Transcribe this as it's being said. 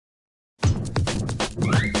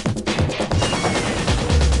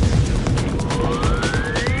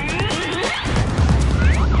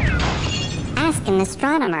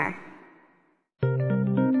astronomer.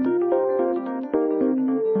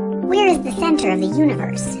 Where is the center of the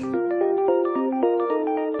universe?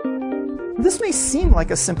 This may seem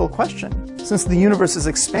like a simple question. Since the universe is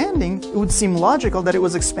expanding, it would seem logical that it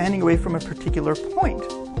was expanding away from a particular point.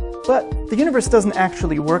 But the universe doesn't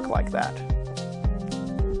actually work like that.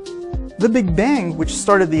 The Big Bang, which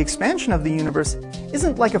started the expansion of the universe,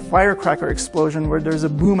 isn't like a firecracker explosion where there's a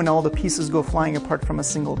boom and all the pieces go flying apart from a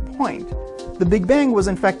single point. The Big Bang was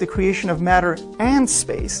in fact the creation of matter and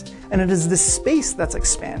space, and it is this space that's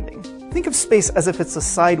expanding. Think of space as if it's a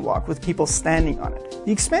sidewalk with people standing on it.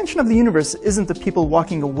 The expansion of the universe isn't the people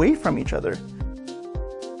walking away from each other,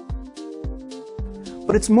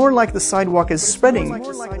 but it's more like the sidewalk is spreading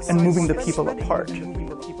and moving the people apart.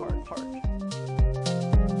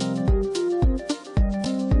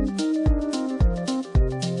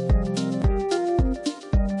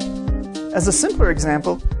 As a simpler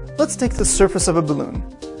example, let's take the surface of a balloon.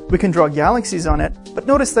 We can draw galaxies on it, but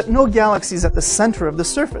notice that no galaxy is at the center of the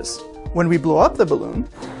surface. When we blow up the balloon,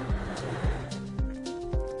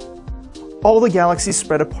 all the galaxies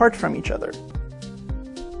spread apart from each other.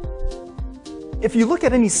 If you look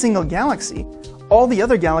at any single galaxy, all the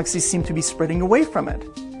other galaxies seem to be spreading away from it.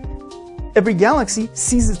 Every galaxy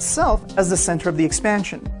sees itself as the center of the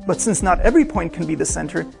expansion, but since not every point can be the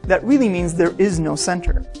center, that really means there is no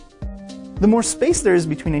center. The more space there is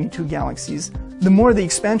between any two galaxies, the more the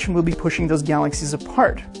expansion will be pushing those galaxies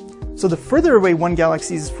apart. So the further away one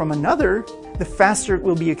galaxy is from another, the faster it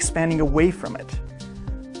will be expanding away from it.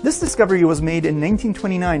 This discovery was made in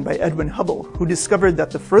 1929 by Edwin Hubble, who discovered that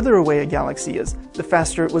the further away a galaxy is, the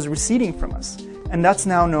faster it was receding from us. And that's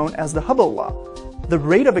now known as the Hubble law. The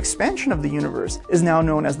rate of expansion of the universe is now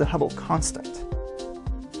known as the Hubble constant.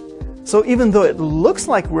 So even though it looks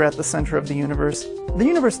like we're at the center of the universe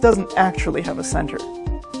doesn't actually have a center.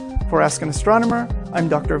 For Ask an Astronomer, I'm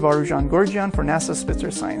Dr. Varujan Gorgian for NASA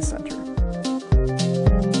Spitzer Science Center.